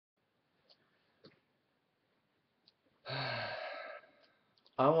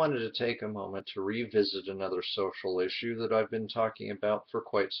I wanted to take a moment to revisit another social issue that I've been talking about for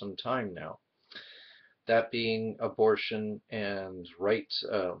quite some time now. That being abortion and right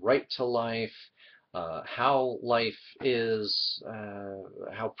to life, how life is,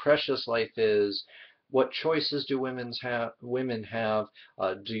 how precious life is, what choices do women have,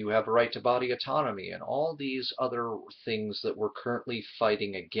 do you have a right to body autonomy, and all these other things that we're currently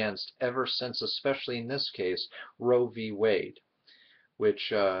fighting against ever since, especially in this case, Roe v. Wade,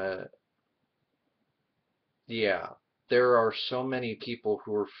 which yeah, there are so many people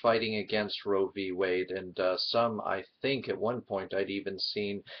who are fighting against Roe v. Wade, and some, I think, at one point I'd even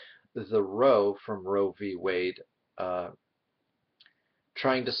seen the Roe from Roe v. Wade uh,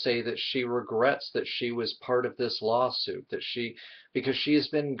 trying to say that she regrets that she was part of this lawsuit, because she has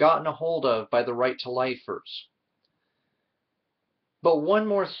been gotten a hold of by the right to lifers. But one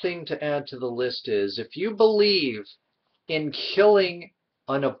more thing to add to the list is, if you believe in killing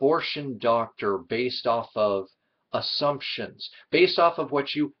an abortion doctor based off of assumptions, based off of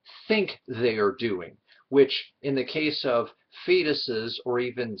what you think they are doing, which in the case of fetuses or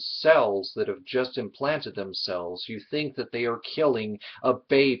even cells that have just implanted themselves, you think that they are killing a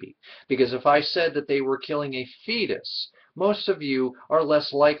baby. Because if I said that they were killing a fetus, most of you are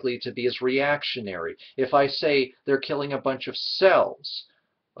less likely to be as reactionary. If I say they're killing a bunch of cells,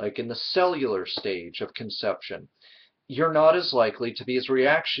 like in the cellular stage of conception, you're not as likely to be as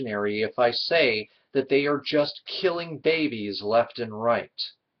reactionary if I say that they are just killing babies left and right.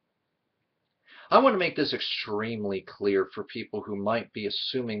 I want to make this extremely clear for people who might be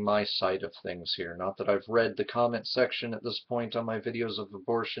assuming my side of things here. Not that I've read the comment section at this point on my videos of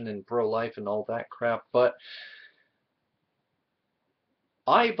abortion and pro-life and all that crap, but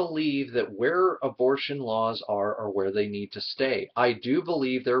I believe that where abortion laws are where they need to stay. I do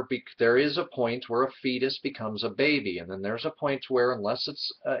believe there is a point where a fetus becomes a baby, and then there's a point where, unless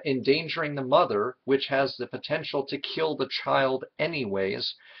it's endangering the mother, which has the potential to kill the child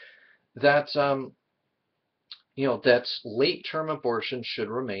anyways, that that late-term abortion should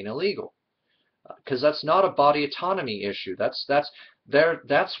remain illegal, because that's not a body autonomy issue. That's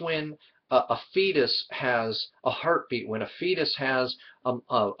when a fetus has a heartbeat, when a fetus has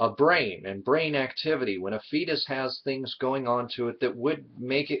a brain and brain activity, when a fetus has things going on to it that would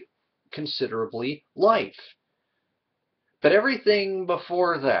make it considerably life. But everything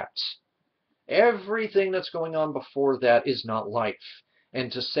before that, everything that's going on before that is not life. And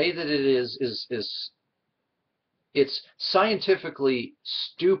to say that it is it's scientifically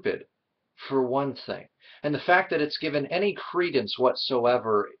stupid, for one thing. And the fact that it's given any credence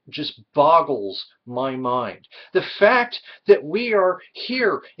whatsoever just boggles my mind. The fact that we are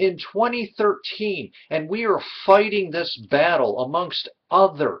here in 2013 and we are fighting this battle amongst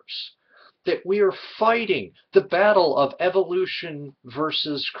others, that we are fighting the battle of evolution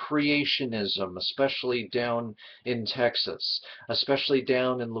versus creationism, especially down in Texas, especially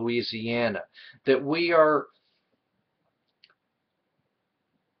down in Louisiana, that we've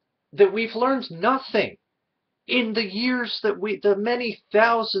learned nothing in the many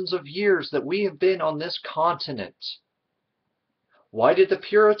thousands of years that we have been on this continent. Why did the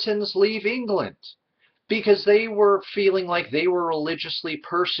Puritans leave England? Because they were feeling like they were religiously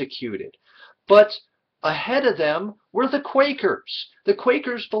persecuted. But ahead of them were the Quakers. The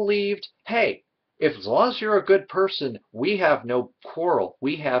Quakers believed, hey, as long as you're a good person, we have no quarrel,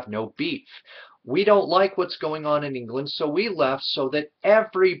 we have no beef. We don't like what's going on in England, so we left so that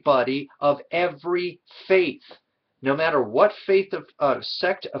everybody of every faith, no matter what faith of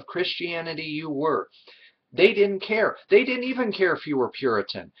sect of Christianity you were, they didn't care. They didn't even care if you were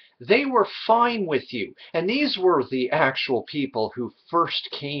Puritan. They were fine with you. And these were the actual people who first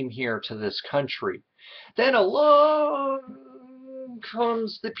came here to this country. Then along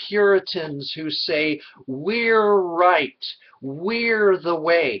comes the Puritans who say, we're right, we're the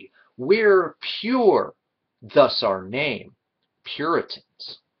way, we're pure, thus our name,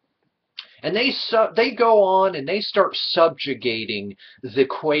 Puritans. And they go on and they start subjugating the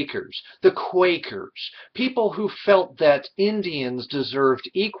Quakers. The Quakers, people who felt that Indians deserved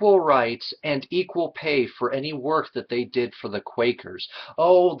equal rights and equal pay for any work that they did for the Quakers.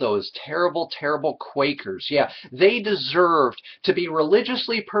 Oh, those terrible, terrible Quakers. Yeah, they deserved to be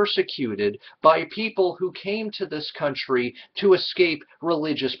religiously persecuted by people who came to this country to escape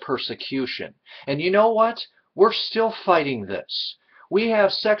religious persecution. And you know what? We're still fighting this. We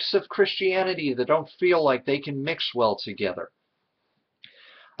have sects of Christianity that don't feel like they can mix well together.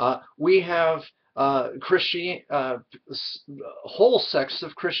 We have whole sects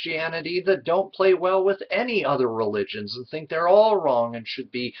of Christianity that don't play well with any other religions and think they're all wrong and should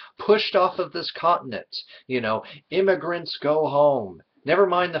be pushed off of this continent. You know, immigrants go home. Never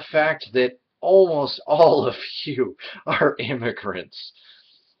mind the fact that almost all of you are immigrants.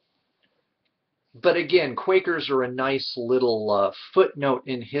 But again, Quakers are a nice little footnote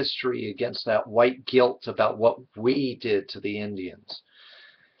in history against that white guilt about what we did to the Indians.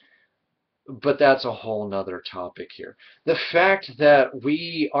 But that's a whole nother topic here. The fact that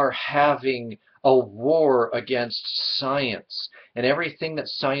we are having a war against science and everything that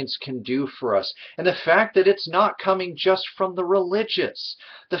science can do for us, and the fact that it's not coming just from the religious,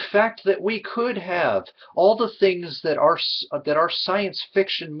 the fact that we could have all the things that our science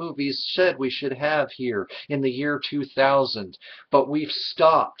fiction movies said we should have here in the year 2000, but we've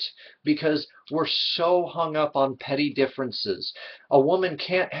stopped because we're so hung up on petty differences. A woman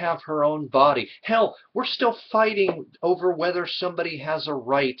can't have her own body. Hell, we're still fighting over whether somebody has a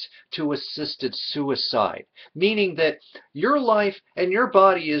right to assisted suicide, meaning that your life and your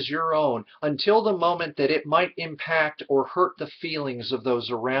body is your own until the moment that it might impact or hurt the feelings of those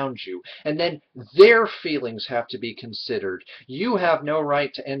around you. And then their feelings have to be considered. You have no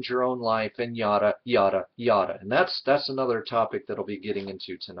right to end your own life, and yada, yada, yada. And that's another topic that I'll be getting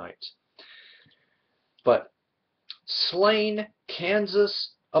into tonight. But Slain,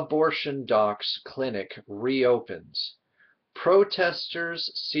 Kansas abortion docs clinic reopens.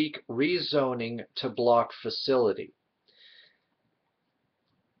 Protesters seek rezoning to block facility.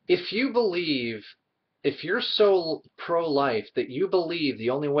 If you're so pro-life that you believe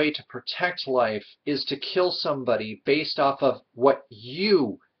the only way to protect life is to kill somebody based off of what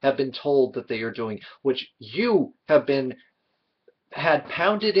you have been told that they are doing, which you have had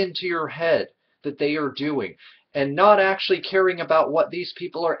pounded into your head that they are doing, and not actually caring about what these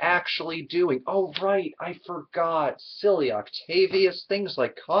people are actually doing. Oh, right, I forgot. Silly Octavius. Things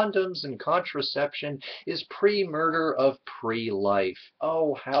like condoms and contraception is pre-murder of pre-life.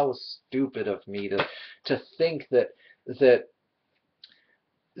 Oh, how stupid of me to think that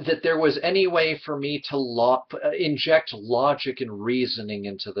there was any way for me to inject logic and reasoning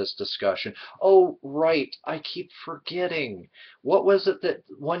into this discussion. Oh, right, I keep forgetting. What was it that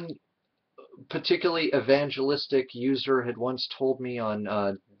one particularly evangelistic user had once told me on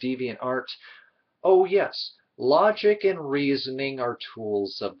DeviantArt? Oh yes, logic and reasoning are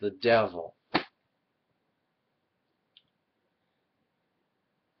tools of the devil.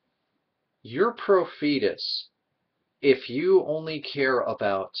 You're pro-fetus if you only care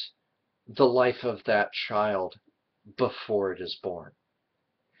about the life of that child before it is born.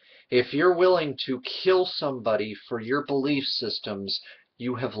 If you're willing to kill somebody for your belief systems,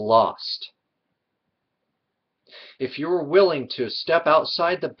 you have lost. If you're willing to step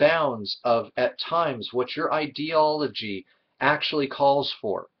outside the bounds of, at times, what your ideology actually calls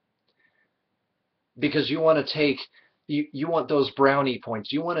for, because you want to take, you want those brownie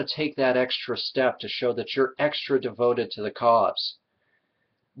points, you want to take that extra step to show that you're extra devoted to the cause,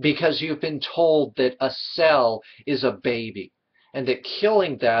 because you've been told that a cell is a baby, and that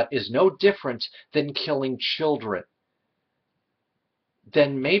killing that is no different than killing children,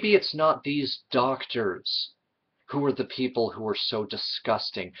 then maybe it's not these doctors who are the people who are so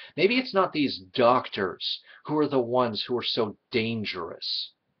disgusting. Maybe it's not these doctors who are the ones who are so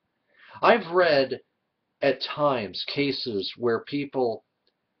dangerous. I've read at times cases where people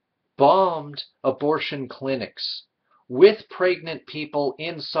bombed abortion clinics with pregnant people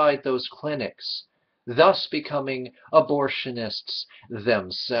inside those clinics, thus becoming abortionists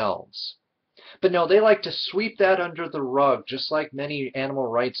themselves. But no, they like to sweep that under the rug, just like many animal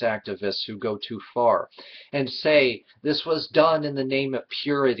rights activists who go too far, and say this was done in the name of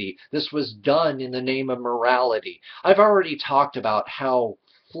purity, this was done in the name of morality. I've already talked about how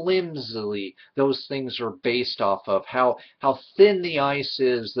flimsily those things are based off of, how thin the ice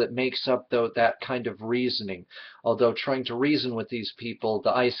is that makes up that kind of reasoning. Although trying to reason with these people,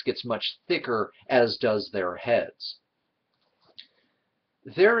 the ice gets much thicker, as does their heads.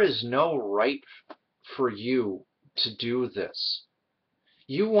 There is no right for you to do this.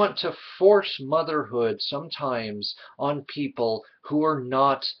 You want to force motherhood sometimes on people who are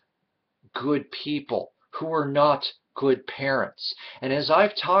not good people, who are not good parents. And as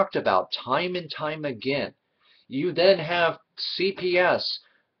I've talked about time and time again, you then have CPS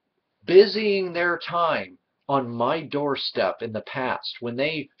busying their time on my doorstep in the past, when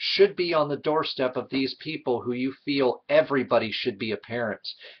they should be on the doorstep of these people who you feel everybody should be a parent.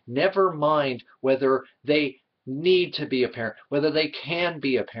 Never mind whether they need to be a parent, whether they can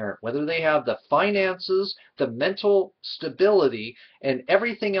be a parent, whether they have the finances, the mental stability, and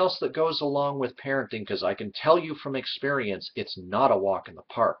everything else that goes along with parenting, because I can tell you from experience, it's not a walk in the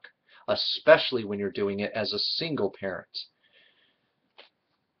park, especially when you're doing it as a single parent.